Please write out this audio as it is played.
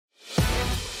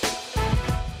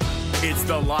It's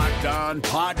the Locked On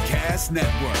Podcast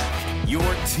Network, your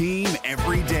team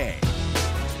every day.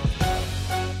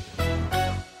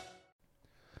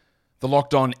 The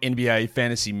Locked On NBA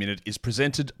Fantasy Minute is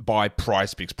presented by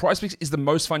PrizePicks. PrizePicks is the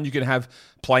most fun you can have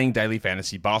playing daily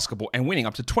fantasy basketball and winning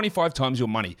up to 25 times your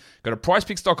money. Go to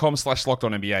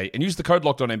prizepicks.com/LockedOnNBA and use the code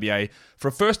LockedOnNBA for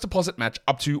a first deposit match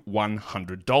up to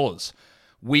 $100.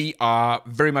 We are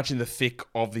very much in the thick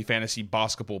of the fantasy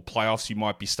basketball playoffs. You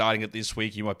might be starting it this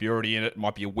week. You might be already in it. It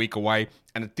might be a week away.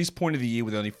 And at this point of the year,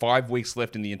 with only 5 weeks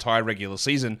left in the entire regular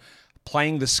season,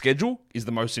 playing the schedule is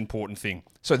the most important thing.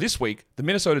 So this week, the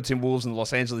Minnesota Timberwolves and the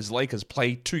Los Angeles Lakers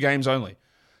play 2 games only.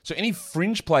 So any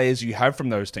fringe players you have from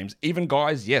those teams, even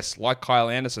guys, yes, like Kyle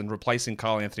Anderson replacing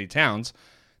Karl Anthony Towns,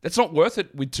 that's not worth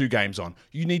it with 2 games on.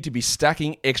 You need to be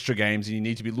stacking extra games, and you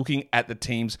need to be looking at the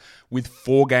teams with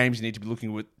 4 games. You need to be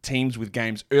looking at teams with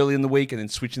games early in the week and then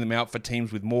switching them out for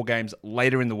teams with more games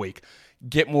later in the week.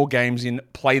 Get more games in,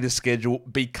 play the schedule,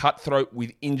 be cutthroat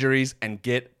with injuries, and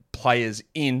get players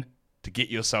in to get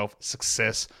yourself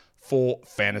success for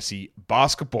fantasy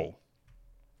basketball.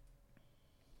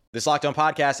 This Locked On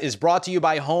podcast is brought to you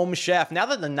by Home Chef. Now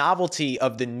that the novelty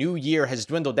of the new year has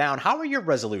dwindled down, how are your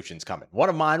resolutions coming? One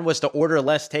of mine was to order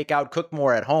less takeout, cook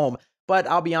more at home, but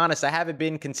I'll be honest, I haven't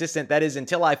been consistent. That is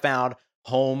until I found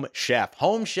Home Chef.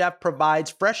 Home Chef provides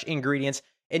fresh ingredients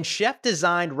and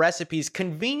chef-designed recipes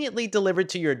conveniently delivered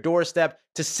to your doorstep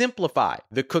to simplify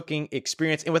the cooking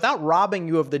experience and without robbing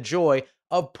you of the joy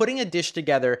of putting a dish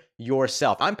together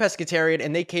yourself. I'm pescatarian,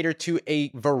 and they cater to a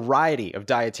variety of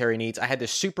dietary needs. I had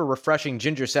this super refreshing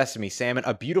ginger sesame salmon,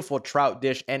 a beautiful trout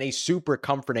dish, and a super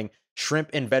comforting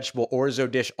shrimp and vegetable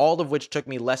orzo dish, all of which took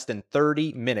me less than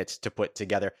 30 minutes to put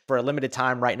together. For a limited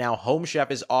time right now, Home Chef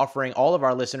is offering all of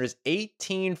our listeners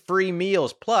 18 free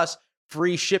meals, plus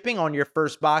free shipping on your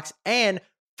first box, and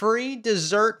free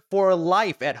dessert for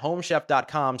life at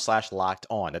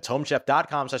homechef.com/lockedon. That's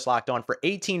homechef.com/lockedon for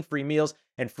 18 free meals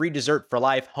and free dessert for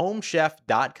life.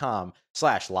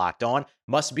 Homechef.com/lockedon.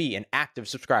 Must be an active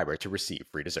subscriber to receive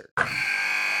free dessert.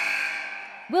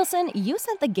 Wilson, you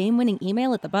sent the game-winning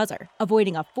email at the buzzer,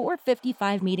 avoiding a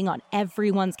 4:55 meeting on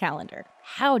everyone's calendar.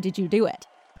 How did you do it?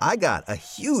 I got a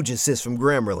huge assist from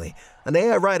Grammarly, an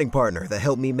AI writing partner that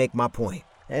helped me make my point.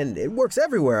 And it works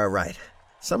everywhere I write.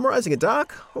 Summarizing a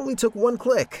doc only took 1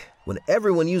 click. When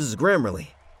everyone uses Grammarly,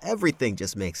 everything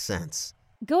just makes sense.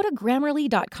 Go to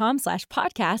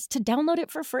Grammarly.com/podcast to download it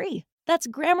for free. That's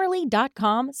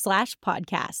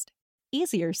Grammarly.com/podcast.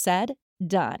 Easier said,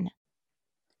 done.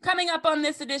 Coming up on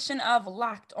this edition of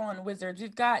Locked On Wizards,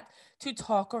 we've got to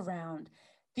talk around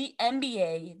the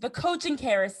NBA, the coaching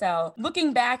carousel,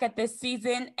 looking back at this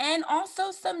season, and also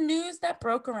some news that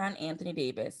broke around Anthony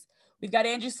Davis. We've got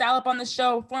Andrew Salop on the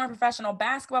show, former professional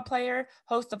basketball player,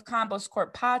 host of Combos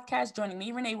Court podcast, joining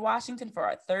me, Renee Washington, for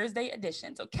our Thursday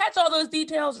edition. So catch all those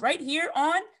details right here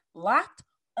on Locked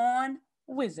On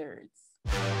Wizards.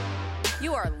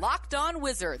 You are Locked On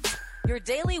Wizards, your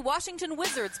daily Washington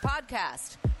Wizards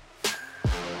podcast.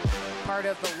 Part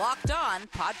of the Locked On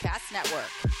Podcast Network,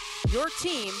 your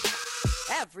team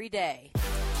every day.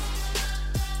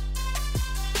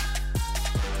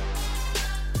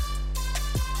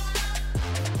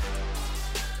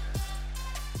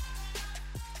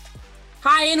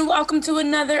 Hi, and welcome to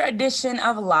another edition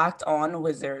of Locked On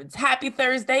Wizards. Happy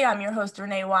Thursday. I'm your host,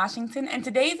 Renee Washington, and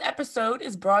today's episode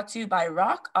is brought to you by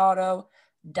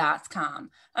RockAuto.com.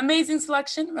 Amazing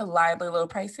selection, reliably low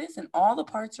prices, and all the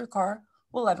parts your car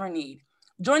will ever need.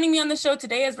 Joining me on the show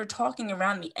today as we're talking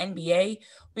around the NBA,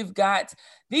 we've got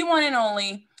the one and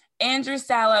only Andrew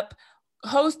Salop,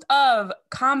 host of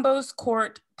Combos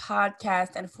Court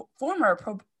podcast and former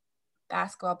pro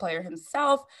basketball player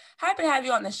himself. Happy to have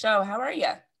you on the show. How are you?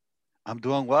 I'm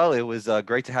doing well. It was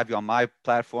great to have you on my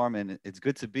platform, and it's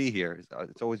good to be here.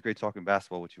 It's always great talking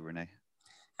basketball with you, Renee.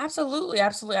 Absolutely.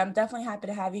 I'm definitely happy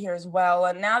to have you here as well.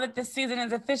 And now that this season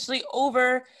is officially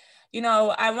over,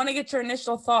 I want to get your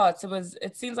initial thoughts.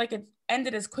 It seems like it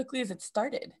ended as quickly as it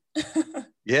started.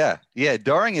 Yeah.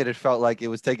 During it felt like it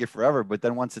was taking forever, but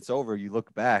then once it's over, you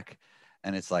look back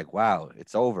and it's like, wow,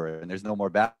 it's over and there's no more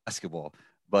basketball.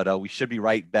 But we should be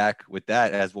right back with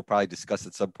that, as we'll probably discuss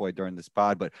at some point during this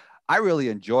pod. But I really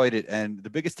enjoyed it. And the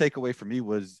biggest takeaway for me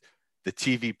was the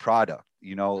TV product.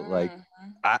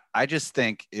 I just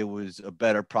think it was a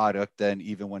better product than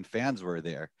even when fans were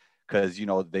there, because,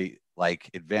 they like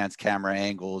advanced camera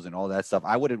angles and all that stuff.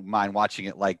 I wouldn't mind watching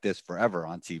it like this forever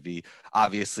on TV.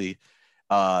 Obviously,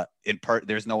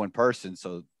 there's no in person,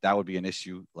 so that would be an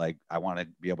issue. Like, I want to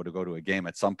be able to go to a game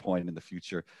at some point in the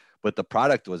future. But the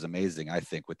product was amazing, I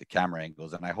think, with the camera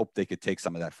angles, and I hope they could take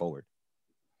some of that forward.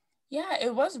 Yeah,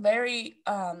 it was very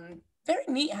very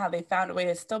neat how they found a way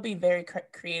to still be very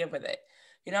creative with it,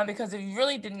 because it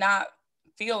really did not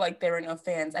feel like there were no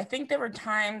fans. I think there were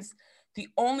times, the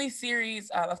only series,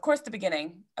 of course, the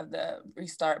beginning of the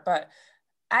restart, but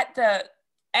at the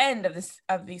end of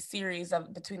the series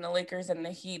between the Lakers and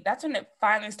the Heat, that's when it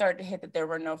finally started to hit that there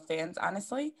were no fans,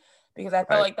 honestly, because I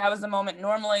felt like that was the moment.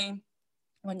 Normally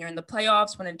when you're in the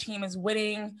playoffs, when a team is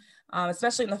winning,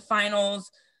 especially in the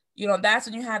finals, that's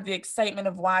when you have the excitement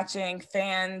of watching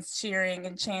fans cheering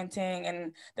and chanting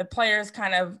and the players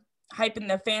kind of hyping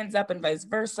the fans up and vice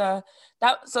versa.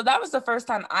 So that was the first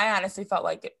time I honestly felt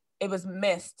like it was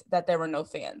missed that there were no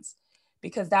fans,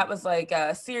 because that was like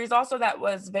a series also that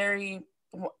was very,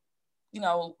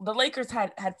 the Lakers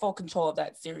had full control of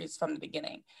that series from the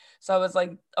beginning. So it was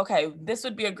like, okay, this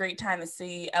would be a great time to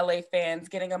see LA fans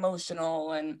getting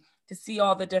emotional and to see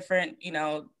all the different,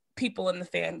 people in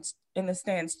the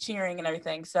stands cheering and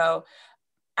everything. So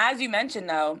as you mentioned,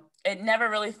 though, it never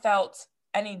really felt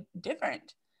any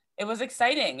different. It was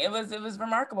exciting. It was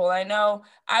remarkable. I know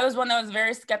I was one that was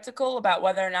very skeptical about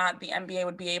whether or not the NBA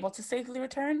would be able to safely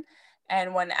return.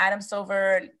 And when Adam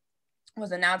Silver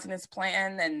was announcing his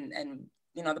plan and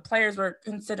the players were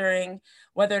considering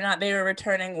whether or not they were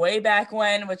returning way back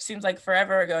when, which seems like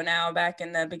forever ago now, back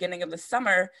in the beginning of the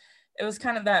summer, it was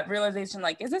kind of that realization,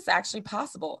 like, is this actually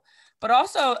possible? But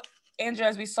also, Andrew,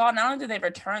 as we saw, not only did they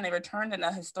returned in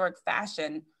a historic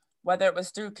fashion, whether it was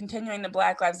through continuing the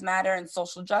Black Lives Matter and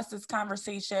social justice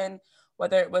conversation,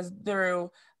 whether it was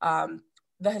through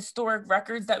the historic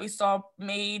records that we saw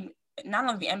made, not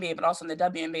only the NBA, but also in the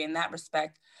WNBA in that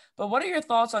respect. But what are your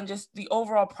thoughts on just the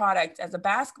overall product as a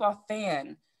basketball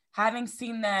fan, having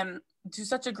seen them do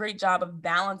such a great job of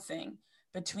balancing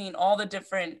between all the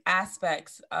different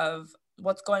aspects of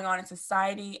what's going on in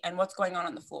society and what's going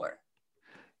on the floor?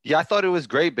 Yeah, I thought it was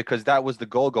great because that was the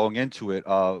goal going into it.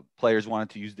 Players wanted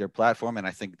to use their platform, and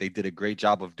I think they did a great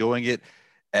job of doing it.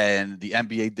 And the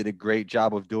NBA did a great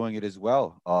job of doing it as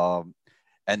well.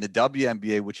 And the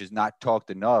WNBA, which is not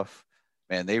talked enough,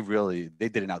 man, they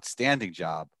did an outstanding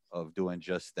job of doing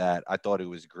just that. I thought it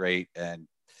was great. And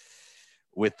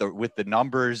with the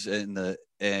numbers and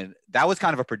that was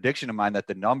kind of a prediction of mine that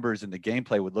the numbers and the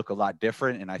gameplay would look a lot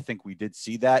different. And I think we did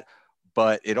see that.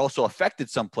 But it also affected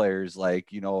some players. Like,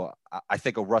 I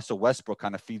think a Russell Westbrook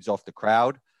kind of feeds off the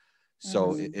crowd.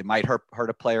 So it might hurt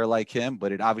a player like him,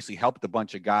 but it obviously helped a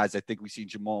bunch of guys. I think we see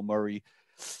Jamal Murray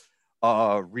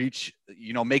reach,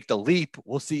 make the leap.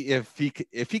 We'll see if he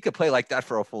could play like that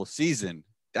for a full season.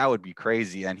 That would be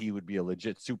crazy. And he would be a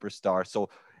legit superstar. So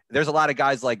there's a lot of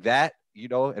guys like that,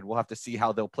 and we'll have to see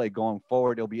how they'll play going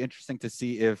forward. It'll be interesting to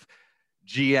see if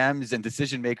GMs and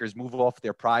decision makers move off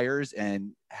their priors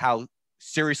and how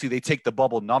seriously they take the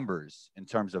bubble numbers in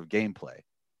terms of gameplay.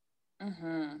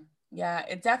 Mm-hmm. Yeah,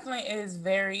 it definitely is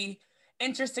very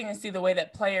interesting to see the way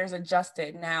that players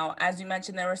adjusted. Now, as you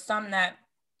mentioned, there were some that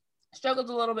struggled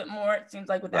a little bit more, it seems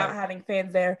like, without having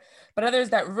fans there, but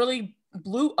others that really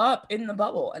blew up in the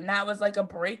bubble. And that was like a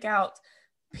breakout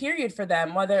period for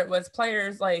them, whether it was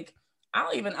players like,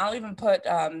 I'll even put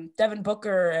Devin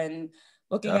Booker and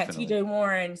looking Definitely. At TJ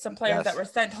Warren, some players that were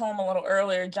sent home a little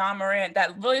earlier, John Morant,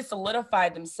 that really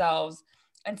solidified themselves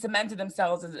and cemented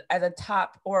themselves as a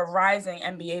top or a rising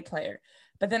NBA player.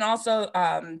 But then also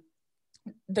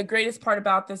the greatest part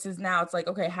about this is now it's like,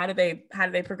 okay, how do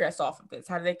they progress off of this?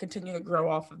 How do they continue to grow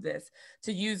off of this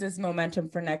to use this momentum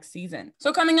for next season?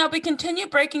 So coming up, we continue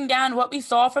breaking down what we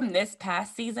saw from this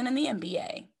past season in the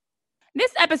NBA.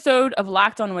 This episode of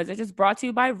Locked On Wizards is brought to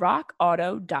you by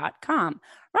RockAuto.com.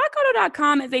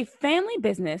 RockAuto.com is a family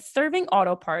business serving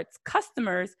auto parts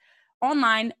customers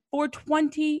online for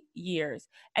 20 years.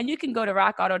 And you can go to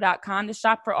RockAuto.com to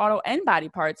shop for auto and body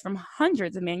parts from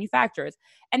hundreds of manufacturers.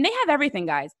 And they have everything,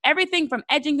 guys. Everything from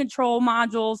engine control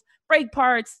modules, brake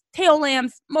parts, tail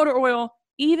lamps, motor oil,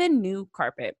 even new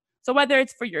carpet. So whether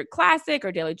it's for your classic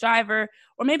or daily driver,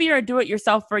 or maybe you're a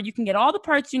do-it-yourselfer, you can get all the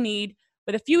parts you need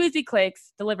with a few easy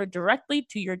clicks delivered directly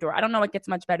to your door. I don't know what gets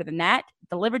much better than that.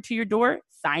 Delivered to your door,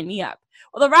 sign me up.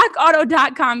 Well, the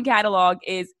RockAuto.com catalog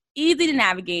is easy to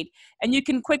navigate, and you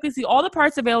can quickly see all the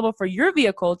parts available for your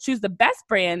vehicle, choose the best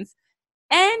brands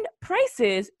and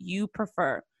prices you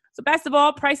prefer. So best of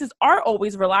all, prices are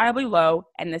always reliably low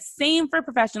and the same for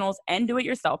professionals and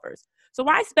do-it-yourselfers. So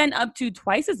why spend up to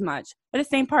twice as much for the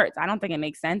same parts? I don't think it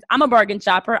makes sense. I'm a bargain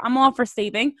shopper. I'm all for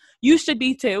saving. You should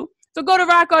be too. So go to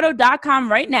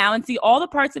rockauto.com right now and see all the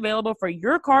parts available for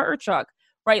your car or truck.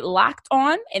 Right, Locked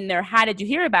On in their How Did You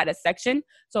Hear About Us section,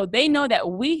 so they know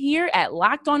that we here at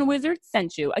Locked On Wizards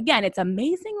sent you. Again, it's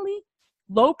amazingly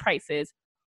low prices,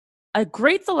 a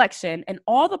great selection, and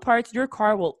all the parts your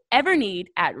car will ever need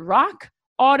at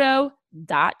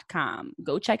roseauto.com.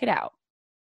 Go check it out.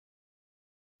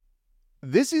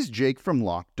 This is Jake from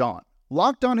Locked On.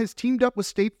 Locked On has teamed up with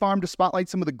State Farm to spotlight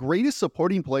some of the greatest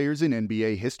supporting players in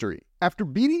NBA history. After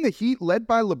beating the Heat led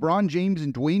by LeBron James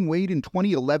and Dwayne Wade in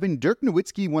 2011, Dirk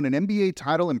Nowitzki won an NBA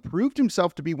title and proved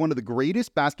himself to be one of the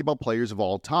greatest basketball players of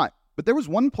all time. But there was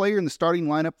one player in the starting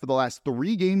lineup for the last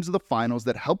 3 games of the finals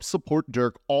that helped support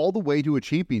Dirk all the way to a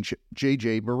championship,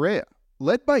 JJ Barea.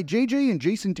 Led by JJ and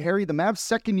Jason Terry, the Mavs'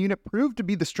 second unit proved to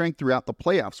be the strength throughout the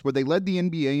playoffs, where they led the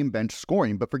NBA in bench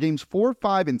scoring. But for games 4,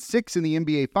 5, and 6 in the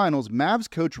NBA Finals, Mavs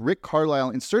coach Rick Carlisle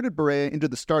inserted Barea into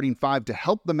the starting 5 to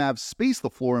help the Mavs space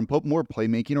the floor and put more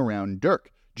playmaking around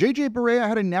Dirk. JJ Barea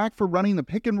had a knack for running the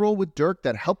pick and roll with Dirk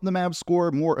that helped the Mavs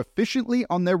score more efficiently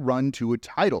on their run to a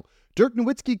title. Dirk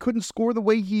Nowitzki couldn't score the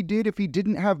way he did if he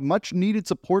didn't have much needed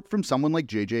support from someone like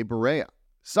JJ Barea.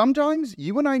 Sometimes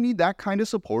you and I need that kind of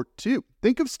support too.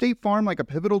 Think of State Farm like a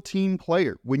pivotal team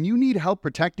player. When you need help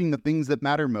protecting the things that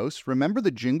matter most, remember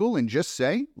the jingle and just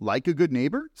say, like a good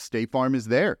neighbor, State Farm is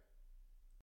there.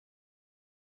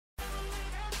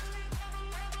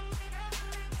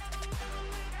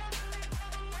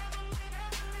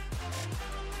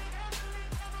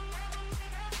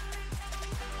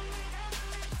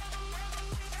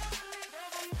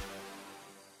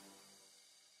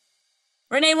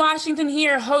 Renee Washington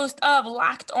here, host of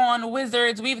Locked On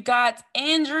Wizards. We've got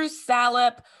Andrew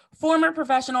Salop, former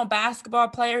professional basketball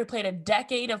player who played a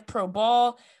decade of pro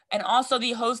ball, and also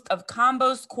the host of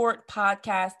Combos Court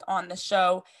podcast on the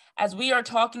show, as we are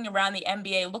talking around the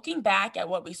NBA, looking back at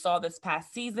what we saw this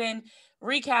past season,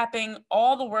 recapping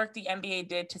all the work the NBA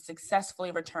did to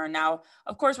successfully return. Now,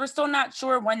 of course, we're still not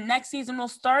sure when next season will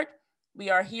start. We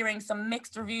are hearing some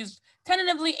mixed reviews,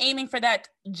 tentatively aiming for that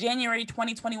January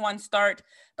 2021 start.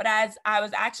 But as I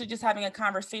was actually just having a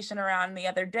conversation around the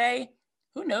other day,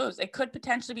 who knows? It could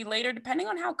potentially be later, depending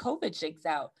on how COVID shakes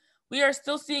out. We are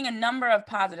still seeing a number of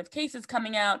positive cases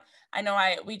coming out. I know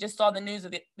we just saw the news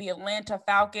of the Atlanta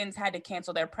Falcons had to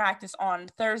cancel their practice on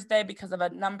Thursday because of a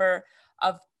number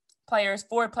of players,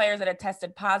 4 players that had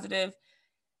tested positive.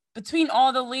 Between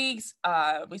all the leagues,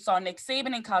 we saw Nick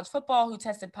Saban in college football who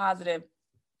tested positive.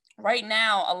 Right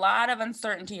now, a lot of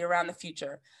uncertainty around the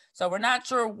future. So we're not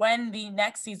sure when the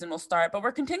next season will start, but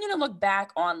we're continuing to look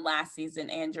back on last season,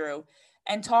 Andrew,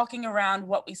 and talking around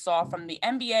what we saw from the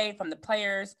NBA, from the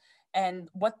players, and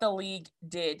what the league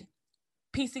did,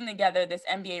 piecing together this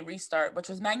NBA restart, which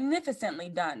was magnificently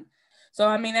done. So,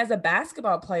 I mean, as a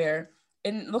basketball player,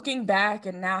 in looking back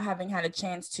and now having had a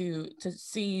chance to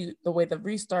see the way the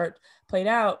restart played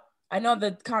out, I know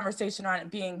the conversation on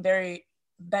it being very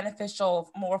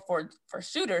beneficial more for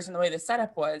shooters and the way the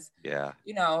setup was. Yeah.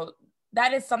 You know,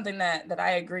 that is something that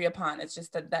I agree upon. It's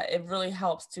just that it really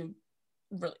helps to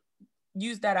really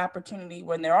use that opportunity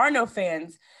when there are no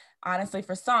fans. Honestly,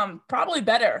 for some, probably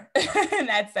better in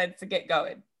that sense to get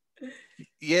going.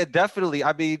 Yeah, definitely.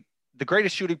 I mean, the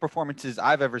greatest shooting performances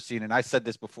I've ever seen, and I said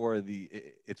this before,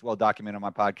 it's well documented on my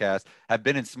podcast, have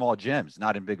been in small gyms,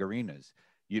 not in big arenas.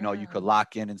 You know, you could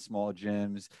lock in small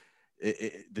gyms.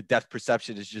 The depth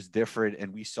perception is just different,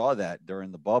 and we saw that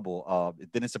during the bubble.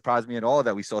 It didn't surprise me at all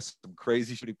that we saw some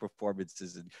crazy shooting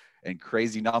performances and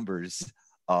crazy numbers.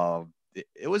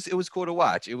 It was cool to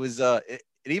watch. It was it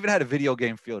even had a video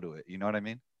game feel to it. You know what I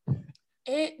mean?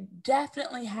 It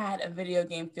definitely had a video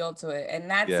game feel to it,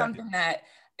 and that's something that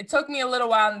it took me a little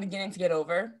while in the beginning to get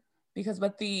over, because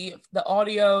with the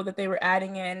audio that they were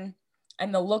adding in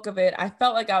and the look of it, I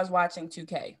felt like I was watching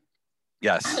 2K.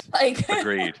 Yes, like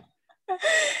agreed.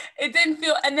 It didn't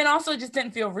feel, and then also it just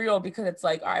didn't feel real, because it's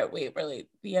like, all right, wait, really,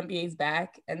 the NBA's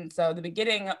back. And so the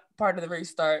beginning part of the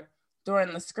restart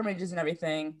during the scrimmages and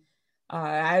everything,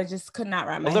 I just could not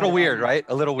wrap my head around weird, it. right?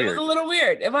 A little weird. It was a little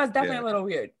weird. It was definitely a little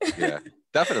weird. Yeah,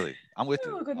 definitely. I'm with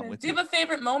Oh, you. goodness. I'm with Do you have a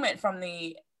favorite moment from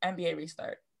the NBA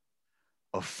restart?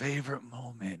 A favorite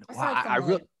moment? Aside from, I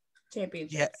really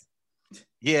championships.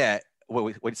 Yeah.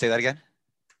 Wait, say that again?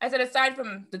 I said aside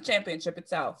from the championship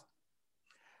itself.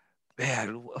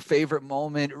 Man, a favorite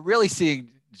moment, really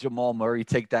seeing Jamal Murray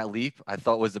take that leap, I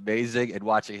thought was amazing, and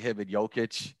watching him and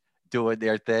Jokic doing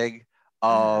their thing.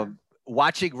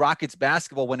 Watching Rockets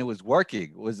basketball when it was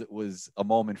working was a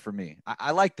moment for me.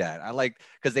 I like that. I like,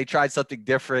 because they tried something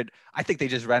different. I think they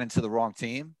just ran into the wrong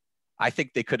team. I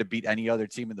think they could have beat any other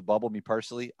team in the bubble, me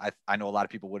personally. I know a lot of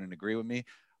people wouldn't agree with me,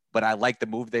 but I like the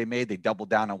move they made. They doubled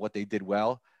down on what they did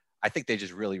well. I think they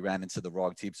just really ran into the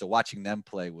wrong team. So watching them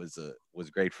play was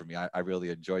great for me. I really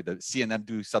enjoyed seeing them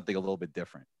do something a little bit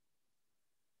different.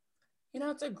 You know,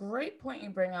 it's a great point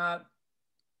you bring up,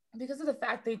 because of the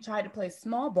fact they tried to play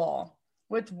small ball,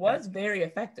 which was very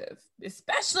effective,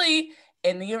 especially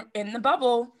in the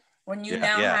bubble, when you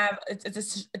have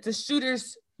it's a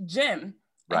shooter's gym,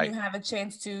 and you have a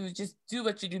chance to just do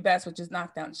what you do best, which is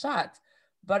knock down shots.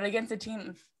 But against a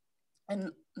team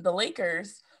and the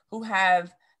Lakers, who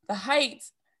have the height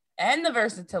and the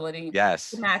versatility to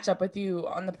match up with you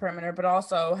on the perimeter, but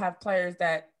also have players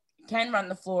that can run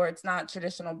the floor. It's not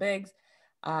traditional bigs.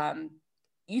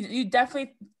 You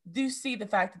definitely do see the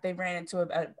fact that they ran into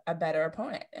a better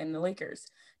opponent in the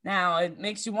Lakers. Now, it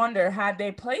makes you wonder, had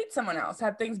they played someone else?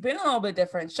 Had things been a little bit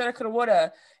different? Shoulda, coulda,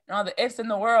 woulda, and all the ifs in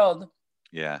the world.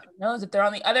 Yeah. Who knows if they're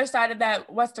on the other side of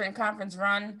that Western Conference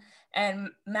run and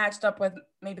matched up with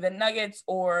maybe the Nuggets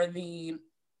or the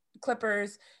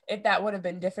Clippers, if that would have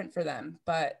been different for them.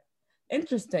 But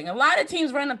interesting. A lot of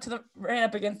teams ran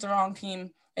up against the wrong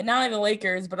team, and not only the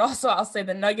Lakers, but also I'll say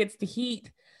the Nuggets, the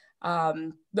Heat.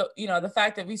 The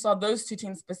fact that we saw those two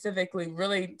teams specifically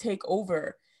really take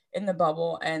over in the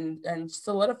bubble and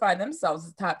solidify themselves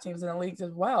as top teams in the leagues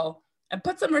as well, and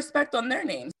put some respect on their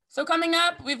names. So coming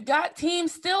up, we've got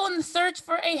teams still in the search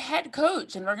for a head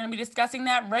coach, and we're going to be discussing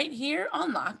that right here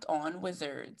on Locked On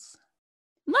Wizards.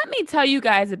 Let me tell you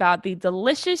guys about the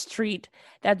delicious treat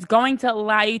that's going to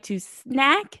allow you to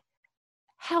snack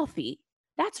healthy.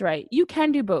 That's right. You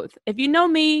can do both. If you know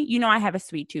me, you know I have a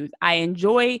sweet tooth. I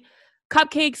enjoy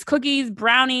cupcakes, cookies,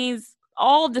 brownies,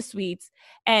 all of the sweets.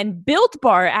 And Built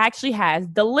Bar actually has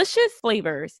delicious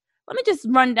flavors. Let me just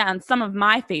run down some of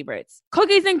my favorites.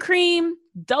 Cookies and cream,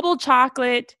 double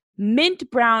chocolate, mint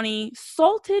brownie,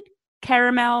 salted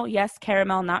caramel, yes,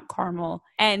 caramel, not caramel,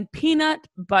 and peanut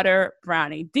butter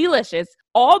brownie. Delicious.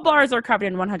 All bars are covered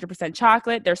in 100%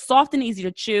 chocolate. They're soft and easy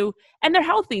to chew, and they're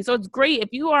healthy. So it's great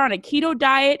if you are on a keto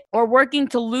diet or working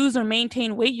to lose or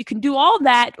maintain weight. You can do all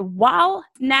that while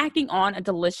snacking on a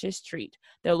delicious treat.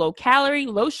 They're low calorie,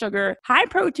 low sugar, high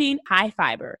protein, high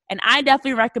fiber. And I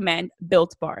definitely recommend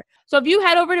Built Bar. So if you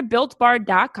head over to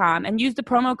BuiltBar.com and use the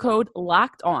promo code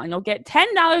LOCKEDON, you'll get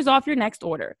 $10 off your next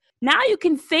order. Now you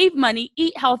can save money,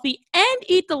 eat healthy, and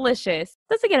eat delicious.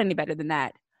 Doesn't get any better than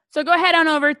that. So go ahead on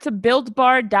over to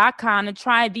BuiltBar.com to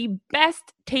try the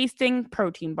best tasting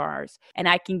protein bars. And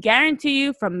I can guarantee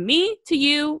you, from me to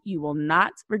you, you will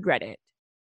not regret it.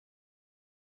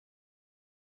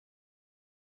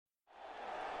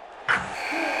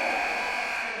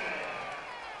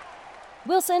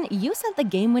 Wilson, you sent the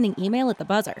game-winning email at the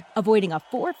buzzer, avoiding a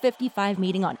 4:55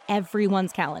 meeting on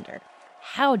everyone's calendar.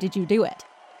 How did you do it?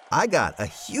 I got a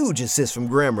huge assist from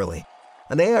Grammarly,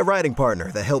 an AI writing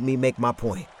partner that helped me make my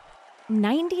point.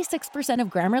 96% of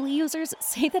Grammarly users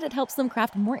say that it helps them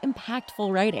craft more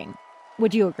impactful writing.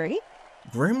 Would you agree?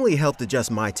 Grammarly helped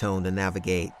adjust my tone to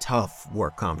navigate tough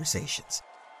work conversations.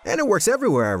 And it works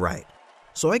everywhere I write,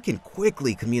 so I can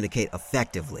quickly communicate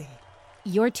effectively.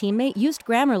 Your teammate used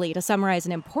Grammarly to summarize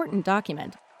an important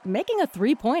document, making a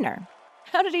 3-pointer.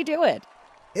 How did he do it?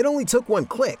 It only took one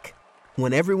click.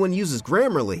 When everyone uses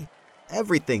Grammarly,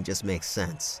 everything just makes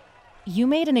sense. You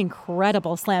made an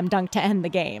incredible slam dunk to end the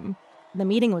game. The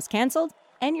meeting was canceled,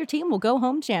 and your team will go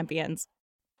home champions.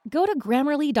 Go to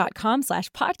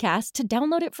Grammarly.com/podcast to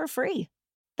download it for free.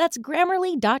 That's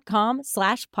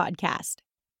Grammarly.com/podcast.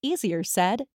 Easier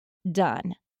said,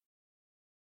 done.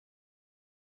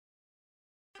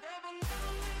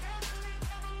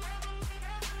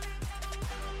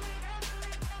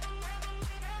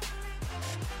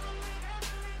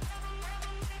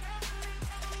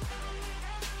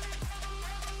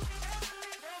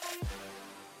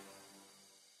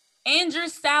 Andrew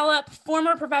Salop,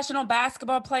 former professional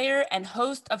basketball player and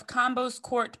host of Combos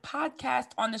Court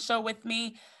podcast, on the show with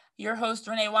me, your host,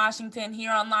 Renee Washington,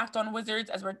 here on Locked On Wizards,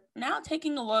 as we're now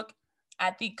taking a look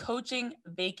at the coaching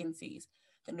vacancies.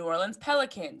 The New Orleans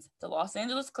Pelicans, the Los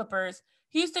Angeles Clippers,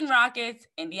 Houston Rockets,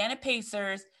 Indiana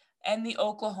Pacers, and the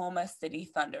Oklahoma City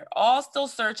Thunder, all still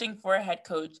searching for a head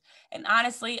coach. And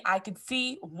honestly, I could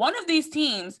see one of these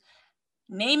teams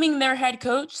naming their head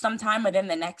coach sometime within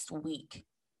the next week.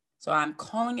 So I'm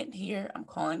calling it here. I'm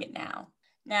calling it now.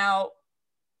 Now,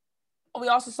 we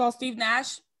also saw Steve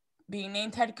Nash being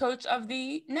named head coach of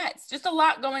the Nets. Just a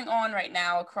lot going on right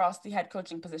now across the head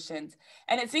coaching positions.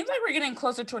 And it seems like we're getting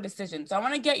closer to a decision. So I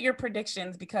want to get your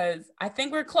predictions, because I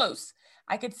think we're close.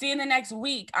 I could see in the next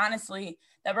week, honestly,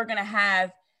 that we're going to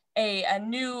have a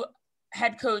new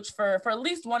head coach for at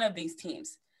least one of these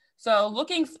teams. So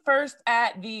looking first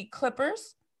at the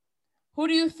Clippers, who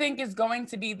do you think is going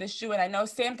to be the shoe? And I know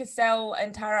Sam Cassell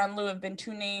and Tyronn Lue have been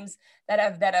two names that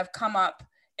have come up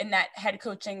in that head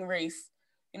coaching race.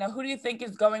 You know, who do you think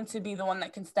is going to be the one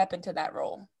that can step into that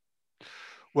role?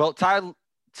 Well,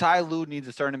 Ty Lue needs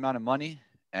a certain amount of money,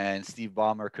 and Steve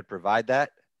Ballmer could provide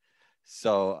that.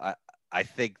 So I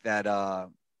think that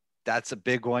that's a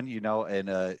big one,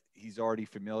 and he's already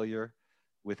familiar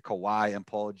with Kawhi and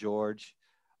Paul George.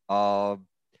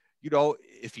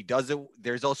 If he does it,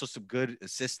 there's also some good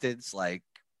assistants like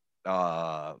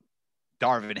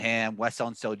Darvin Ham, Wes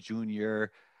Unseld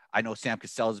Jr. I know Sam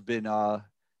Cassell's been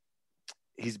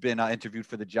interviewed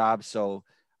for the job, so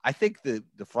I think the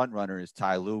front runner is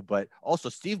Ty Lue, but also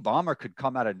Steve Ballmer could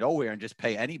come out of nowhere and just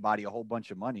pay anybody a whole bunch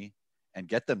of money and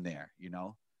get them there,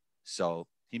 So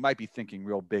he might be thinking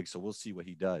real big. So we'll see what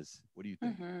he does. What do you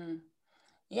think? Mm-hmm.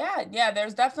 Yeah.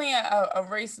 There's definitely a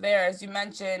race there, as you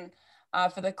mentioned.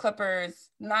 For the Clippers,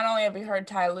 not only have we heard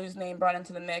Ty Lue's name brought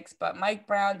into the mix, but Mike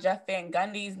Brown, Jeff Van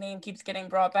Gundy's name keeps getting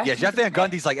brought back. Yeah, Jeff Van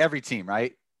Gundy's like every team,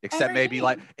 right? Except maybe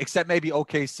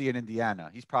OKC and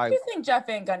Indiana. He's probably. Do you think Jeff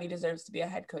Van Gundy deserves to be a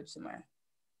head coach somewhere?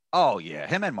 Oh yeah,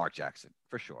 him and Mark Jackson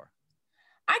for sure.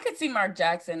 I could see Mark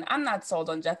Jackson. I'm not sold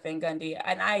on Jeff Van Gundy,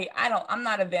 and I'm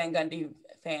not a Van Gundy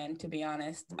fan, to be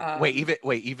honest.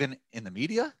 Even in the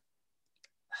media.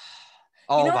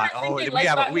 Oh my! Oh,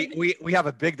 we have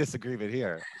a big disagreement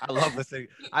here. I love listening.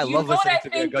 I love listening to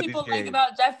Van Gundy's game. People like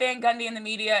about Jeff Van Gundy in the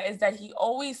media is that he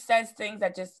always says things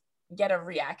that just get a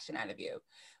reaction out of you.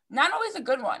 Not always a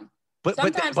good one. But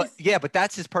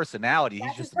that's his personality.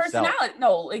 He's just his personality. Himself.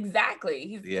 No,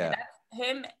 exactly. That's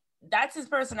him. That's his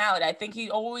personality. I think he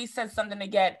always says something to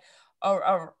get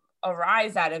a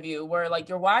rise out of you, where like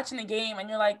you're watching the game and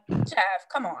you're like, Jeff,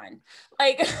 come on,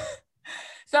 like.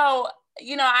 So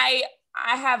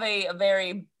I have a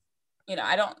very,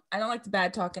 I don't like to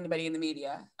bad talk anybody in the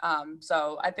media.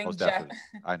 So I think Jeff,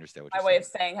 I understand what my way of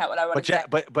saying what I want to say.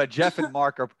 But Jeff and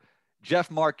Mark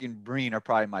Mark, and Breen are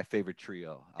probably my favorite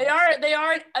trio.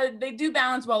 They do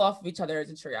balance well off of each other as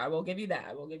a trio. I will give you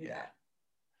that.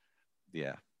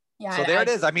 Yeah. Yeah. So there it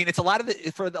is. I mean, it's a lot of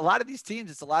for a lot of these teams,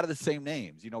 it's a lot of the same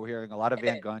names. We're hearing a lot of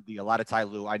Van Gundy, a lot of Ty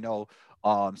Lue. I know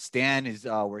Stan is.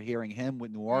 We're hearing him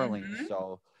with New Orleans. Mm-hmm.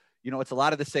 So. It's a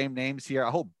lot of the same names here.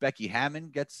 I hope Becky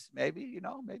Hammond gets maybe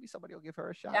somebody will give her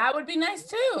a shot. That would be nice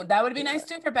too. That would be nice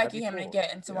too for Becky Hammond to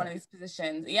get into one of these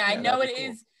positions. Yeah, I know it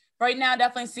is right now.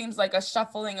 Definitely seems like a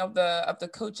shuffling of the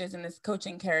coaches in this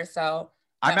coaching carousel.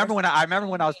 I remember when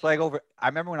I was playing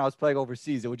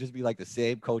overseas, it would just be like the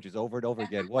same coaches over and over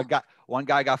again. One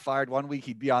guy got fired one week,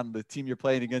 he'd be on the team you're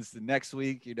playing against the next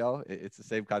week. It's the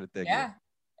same kind of thing. Yeah.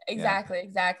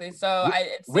 Exactly. So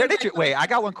I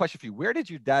got one question for you. Where did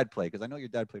your dad play? Because I know your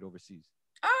dad played overseas.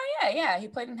 Oh yeah. He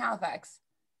played in Halifax.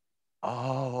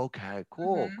 Oh, okay.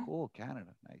 Cool. Mm-hmm. Cool.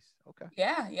 Canada. Nice. Okay.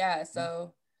 Yeah.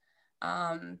 So,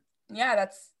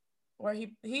 that's where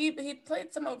he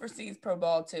played some overseas pro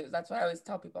ball too. That's what I always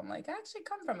tell people. I'm like, I actually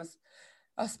come from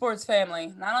a sports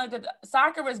family. Not only did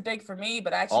soccer was big for me,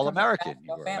 but I actually All-American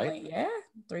family. Right? Yeah.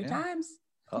 3 times.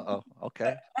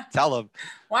 Okay. Tell him.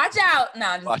 Watch out. No,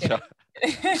 I'm just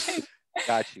kidding.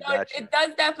 Got you. It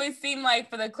does definitely seem like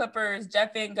for the Clippers,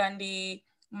 Jeff Van Gundy,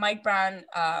 Mike Brown,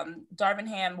 Darvin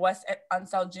Ham, Wes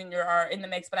Unseld Jr. are in the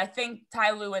mix. But I think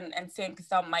Ty Lue and Sam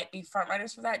Cassell might be front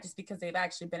runners for that just because they've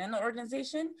actually been in the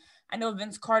organization. I know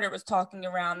Vince Carter was talking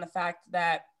around the fact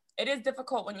that it is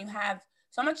difficult when you have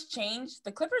so much change.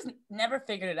 The Clippers never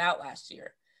figured it out last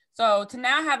year. So to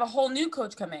now have a whole new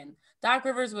coach come in, Doc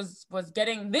Rivers was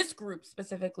getting this group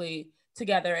specifically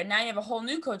together, and now you have a whole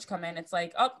new coach come in. It's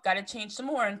like, got to change some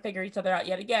more and figure each other out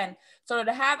yet again. So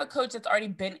to have a coach that's already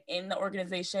been in the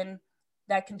organization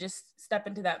that can just step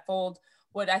into that fold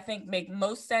would, I think, make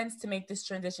most sense to make this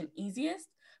transition easiest.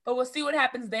 But we'll see what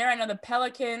happens there. I know the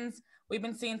Pelicans, we've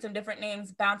been seeing some different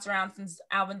names bounce around since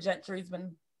Alvin Gentry's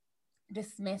been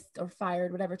dismissed or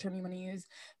fired, whatever term you want to use,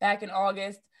 back in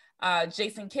August.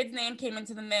 Jason Kidd's name came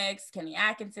into the mix. Kenny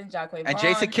Atkinson, Jacque Vaughn. And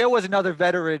Jason Kidd was another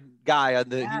veteran guy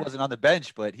he wasn't on the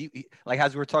bench, but he like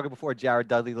as we were talking before, Jared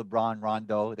Dudley, LeBron,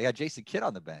 Rondo, they had Jason Kidd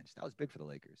on the bench. That was big for the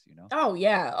Lakers, Oh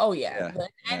yeah.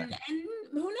 And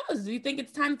who knows? Do you think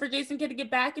it's time for Jason Kidd to get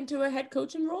back into a head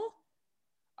coaching role?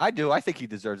 I do. I think he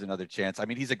deserves another chance. I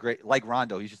mean, he's like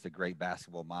Rondo, he's just a great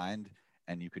basketball mind,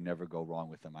 and you can never go wrong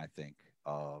with him, I think.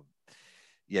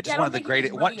 One of the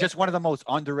greatest, one of the most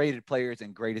underrated players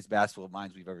and greatest basketball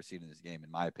minds we've ever seen in this game,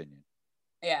 in my opinion.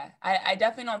 Yeah, I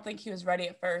definitely don't think he was ready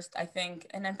at first. I think,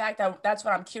 and in fact, that's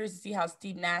what I'm curious to see how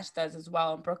Steve Nash does as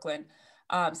well in Brooklyn.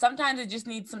 Sometimes it just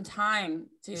needs some time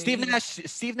to. Steve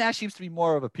Nash seems to be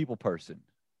more of a people person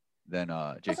than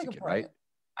Jason Kidd, right?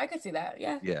 I could see that.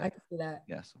 Yeah. I could see that.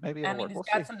 Yes, maybe it'll work.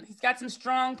 He's got some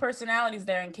strong personalities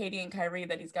there in KD and Kyrie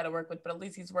that he's got to work with, but at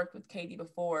least he's worked with KD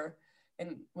before.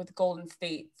 And with Golden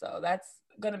State. So that's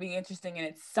going to be interesting in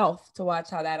itself to watch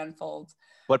how that unfolds.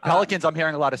 But Pelicans, I'm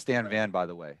hearing a lot of Stan Van, by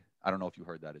the way. I don't know if you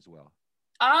heard that as well.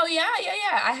 Oh, yeah.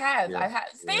 I have.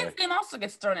 Stan's name also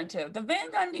gets thrown into. The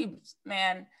Van Gundy,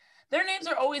 man, Their names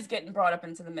are always getting brought up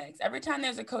into the mix. Every time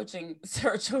there's a coaching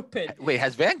search open. Wait,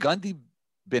 has Van Gundy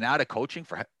been out of coaching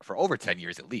for over 10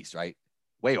 years at least, right?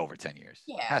 Way over 10 years.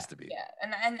 Yeah. Has to be. Yeah.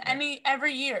 And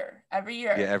every year. Yeah, every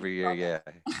year. Yeah.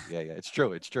 It's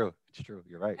true.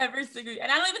 You're right. Every single year.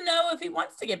 And I don't even know if he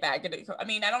wants to get back into I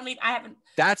haven't.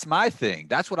 That's my thing.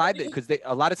 That's what I did, because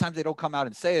a lot of times they don't come out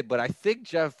and say it, but I think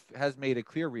Jeff has made it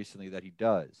clear recently that he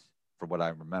does, from what I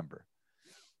remember.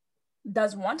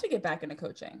 Does want to get back into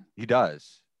coaching. He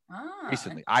does.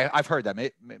 Recently. I've heard that.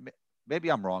 Maybe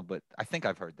I'm wrong, but I think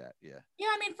I've heard that. Yeah. Yeah,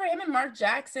 I mean, for him and Mark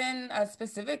Jackson,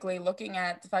 specifically, looking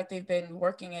at the fact they've been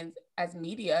working as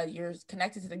media, you're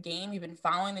connected to the game. You've been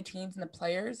following the teams and the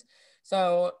players.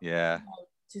 So yeah,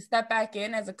 to step back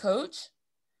in as a coach,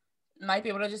 might be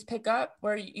able to just pick up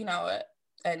where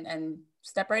and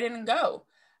step right in and go.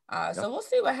 So we'll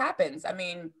see what happens. I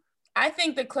mean, I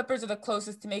think the Clippers are the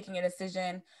closest to making a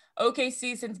decision.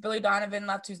 OKC, since Billy Donovan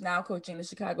left, who's now coaching the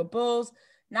Chicago Bulls,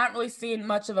 not really seeing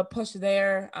much of a push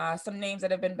there. Some names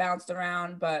that have been bounced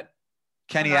around, but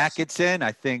Kenny Atkinson,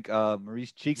 I think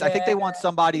Maurice Cheeks. Yeah. I think they want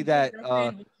somebody that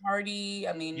Hardy.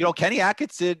 I mean, Kenny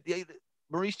Atkinson,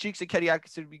 Maurice Cheeks and Kenny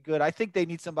Atkinson would be good. I think they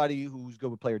need somebody who's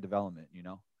good with player development. They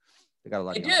got a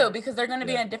lot. They do, because they're going to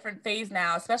be in a different phase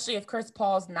now, especially if Chris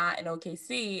Paul's not in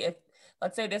OKC. If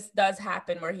let's say this does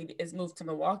happen where he is moved to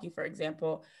Milwaukee, for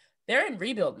example. They're in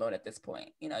rebuild mode at this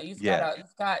point. You've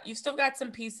still got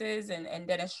some pieces and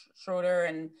Dennis Schroeder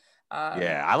and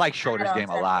I like Schroeder's game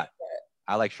a lot.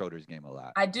 I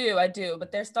do,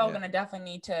 but they're still going to definitely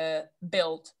need to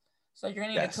build. So you're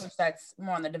going to need a coach that's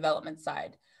more on the development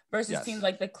side versus teams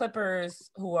like the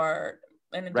Clippers, who are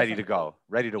ready to go,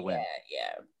 ready to win.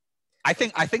 Yeah. I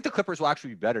think the Clippers will actually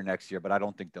be better next year, but I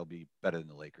don't think they'll be better than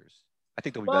the Lakers. I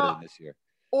think they'll be better than this year.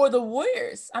 Or the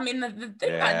Warriors. I mean, the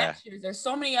thing about next year is there's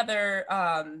so many other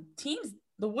teams,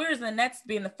 the Warriors and the Nets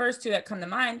being the first two that come to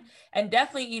mind, and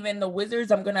definitely even the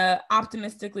Wizards, I'm going to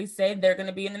optimistically say they're going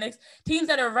to be in the mix. Teams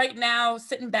that are right now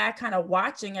sitting back kind of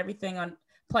watching everything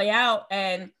play out,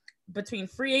 and between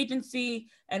free agency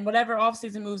and whatever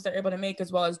offseason moves they're able to make,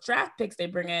 as well as draft picks they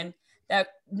bring in, that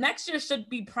next year should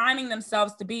be priming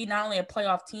themselves to be not only a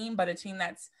playoff team, but a team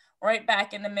that's right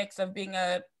back in the mix of being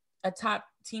a top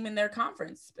team in their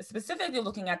conference, specifically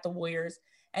looking at the Warriors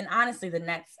and honestly the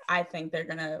Nets. I think they're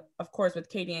going to, of course,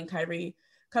 with KD and Kyrie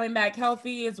coming back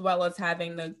healthy, as well as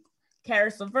having the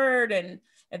Carousel, and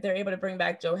if they're able to bring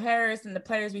back Joe Harris and the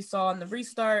players we saw in the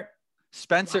restart.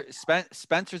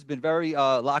 Spencer's been very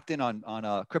locked in on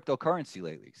cryptocurrency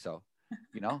lately. So,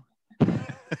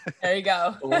 There you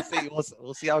go.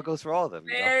 We'll see how it goes for all of them.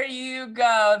 There you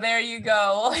go.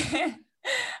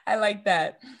 I like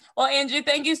that. Well, Andrew,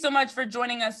 thank you so much for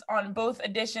joining us on both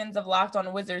editions of Locked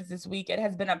On Wizards this week. It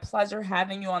has been a pleasure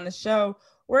having you on the show.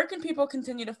 Where can people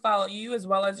continue to follow you as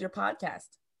well as your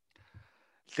podcast?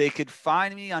 They could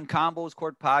find me on Combos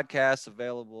Court Podcasts,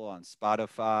 available on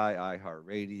Spotify,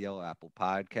 iHeartRadio, Apple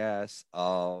Podcasts.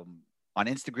 On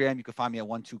Instagram, you can find me at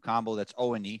 12combo. That's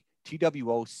O-N-E,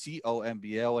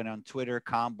 TWOCOMBO. And on Twitter,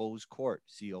 Combos Court,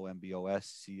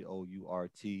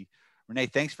 COMBOSCOURT. Renee,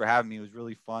 thanks for having me. It was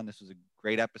really fun. This was a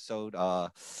great episode.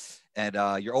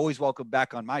 And you're always welcome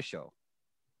back on my show.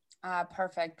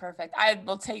 Perfect. I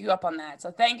will take you up on that.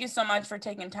 So thank you so much for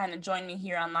taking time to join me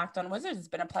here on Locked On Wizards. It's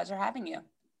been a pleasure having you.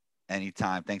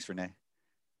 Anytime. Thanks, Renee.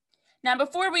 Now,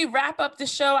 before we wrap up the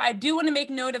show, I do want to make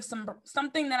note of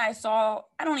something that I saw.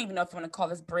 I don't even know if I want to call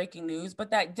this breaking news,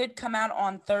 but that did come out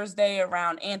on Thursday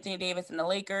around Anthony Davis and the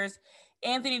Lakers.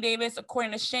 Anthony Davis,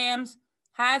 according to Shams,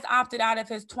 has opted out of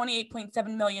his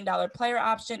 $28.7 million player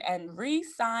option and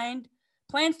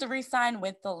plans to re-sign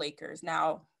with the Lakers.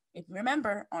 Now, if you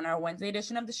remember, on our Wednesday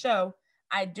edition of the show,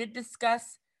 I did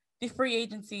discuss the free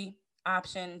agency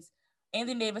options.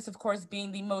 Anthony Davis, of course,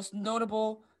 being the most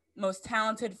notable, most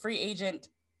talented free agent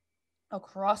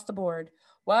across the board.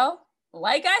 Well,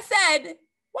 like I said,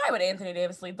 why would Anthony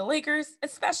Davis leave the Lakers,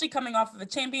 especially coming off of a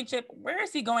championship? Where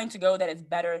is he going to go that is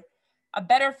a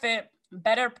better fit,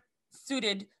 better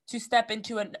suited to step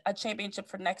into a championship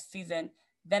for next season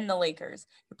than the Lakers?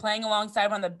 You're playing alongside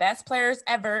one of the best players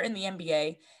ever in the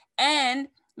NBA, and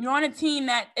you're on a team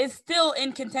that is still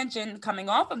in contention coming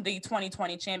off of the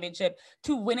 2020 championship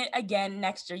to win it again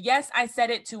next year. Yes, I said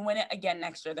it, to win it again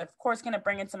next year. They're, of course, going to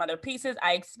bring in some other pieces.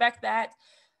 I expect that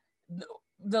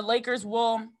the Lakers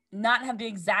will not have the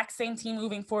exact same team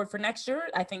moving forward for next year.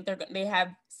 I think they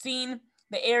have seen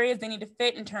the areas they need to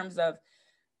fit in terms of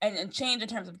and change in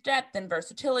terms of depth and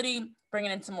versatility,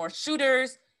 bringing in some more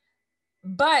shooters.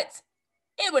 But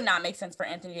it would not make sense for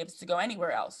Anthony Davis to go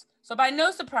anywhere else. So by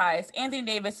no surprise, Anthony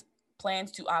Davis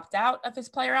plans to opt out of his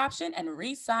player option and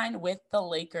re-sign with the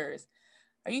Lakers.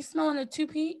 Are you smelling a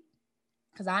two-peat?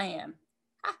 Because I am.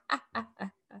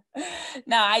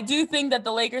 Now, I do think that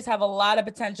the Lakers have a lot of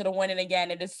potential to win it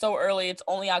again. It is so early. It's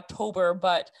only October,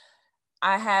 but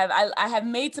I have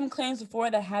made some claims before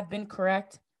that have been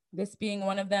correct, this being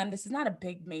one of them. This is not a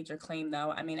big major claim,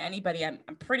 though. I mean, anybody, I'm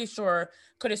pretty sure,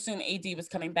 could assume AD was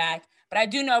coming back. But I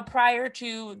do know prior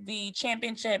to the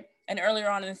championship and earlier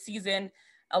on in the season,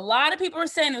 a lot of people were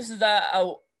saying this is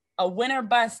a win or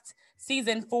bust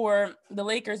season for the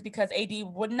Lakers because AD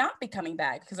would not be coming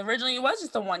back, because originally it was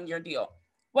just a 1-year deal.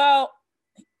 Well,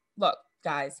 look,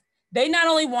 guys, they not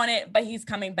only won it, but he's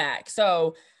coming back.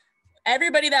 So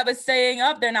everybody that was saying,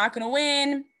 they're not going to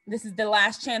win, this is the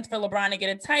last chance for LeBron to get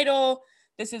a title,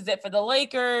 this is it for the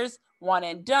Lakers, one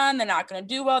and done, they're not going to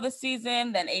do well this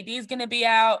season, then AD is going to be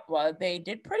out. Well, they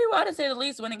did pretty well, to say the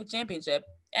least, winning a championship.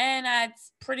 And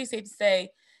it's pretty safe to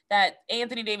say that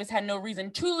Anthony Davis had no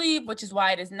reason to leave, which is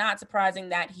why it is not surprising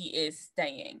that he is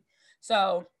staying.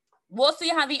 So we'll see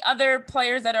how the other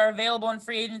players that are available in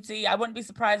free agency. I wouldn't be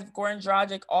surprised if Goran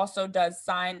Dragic also does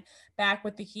sign back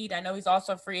with the Heat. I know he's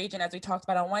also a free agent, as we talked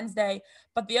about on Wednesday.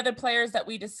 But the other players that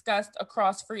we discussed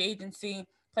across free agency,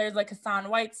 players like Hassan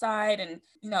Whiteside and,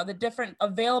 the different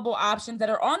available options that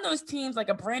are on those teams, like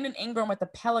a Brandon Ingram with the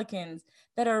Pelicans,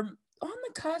 that are on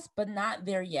the cusp but not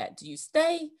there yet. Do you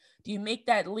stay? Do you make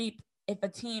that leap if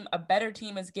a better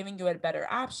team is giving you a better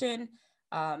option,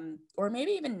 or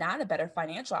maybe even not a better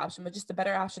financial option, but just a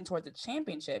better option towards a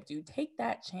championship? Do you take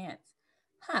that chance?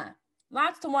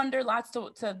 Lots to wonder, lots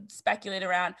to speculate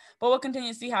around, but we'll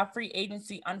continue to see how free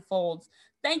agency unfolds.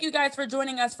 Thank you guys for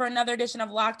joining us for another edition of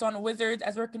Locked On Wizards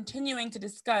as we're continuing to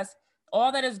discuss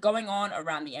all that is going on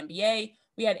around the NBA.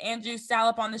 We had Andrew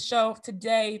Salop on the show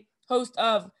today, host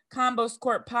of Combos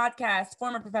Court podcast,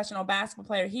 former professional basketball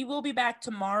player. He will be back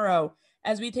tomorrow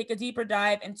as we take a deeper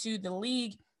dive into the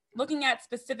league, looking at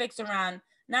specifics around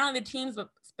not only the teams, but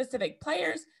specific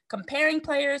players, comparing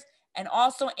players, and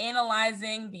also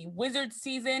analyzing the Wizards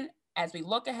season as we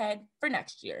look ahead for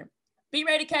next year. Be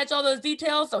ready to catch all those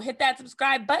details, so hit that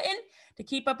subscribe button to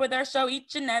keep up with our show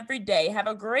each and every day. Have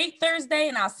a great Thursday,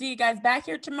 and I'll see you guys back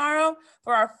here tomorrow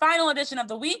for our final edition of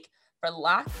the week for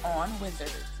Locked On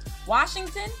Wizards.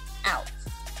 Washington out.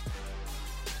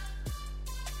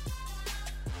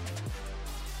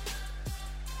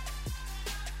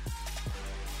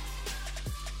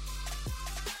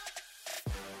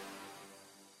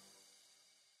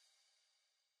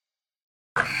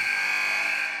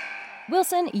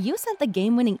 Wilson, you sent the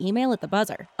game-winning email at the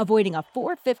buzzer, avoiding a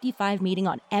 4:55 meeting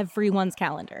on everyone's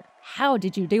calendar. How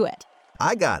did you do it?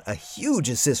 I got a huge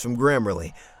assist from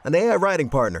Grammarly, an AI writing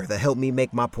partner that helped me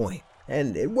make my point.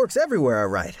 And it works everywhere I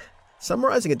write.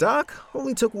 Summarizing a doc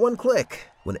only took 1 click.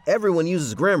 When everyone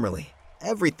uses Grammarly,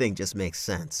 everything just makes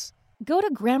sense. Go to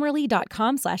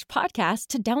Grammarly.com/podcast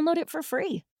to download it for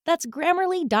free. That's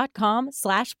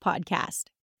Grammarly.com/podcast.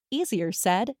 Easier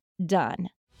said, done.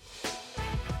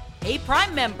 Hey,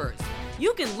 Prime members,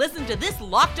 you can listen to this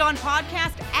Locked On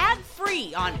podcast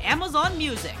ad-free on Amazon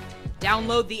Music.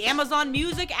 Download the Amazon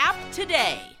Music app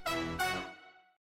today.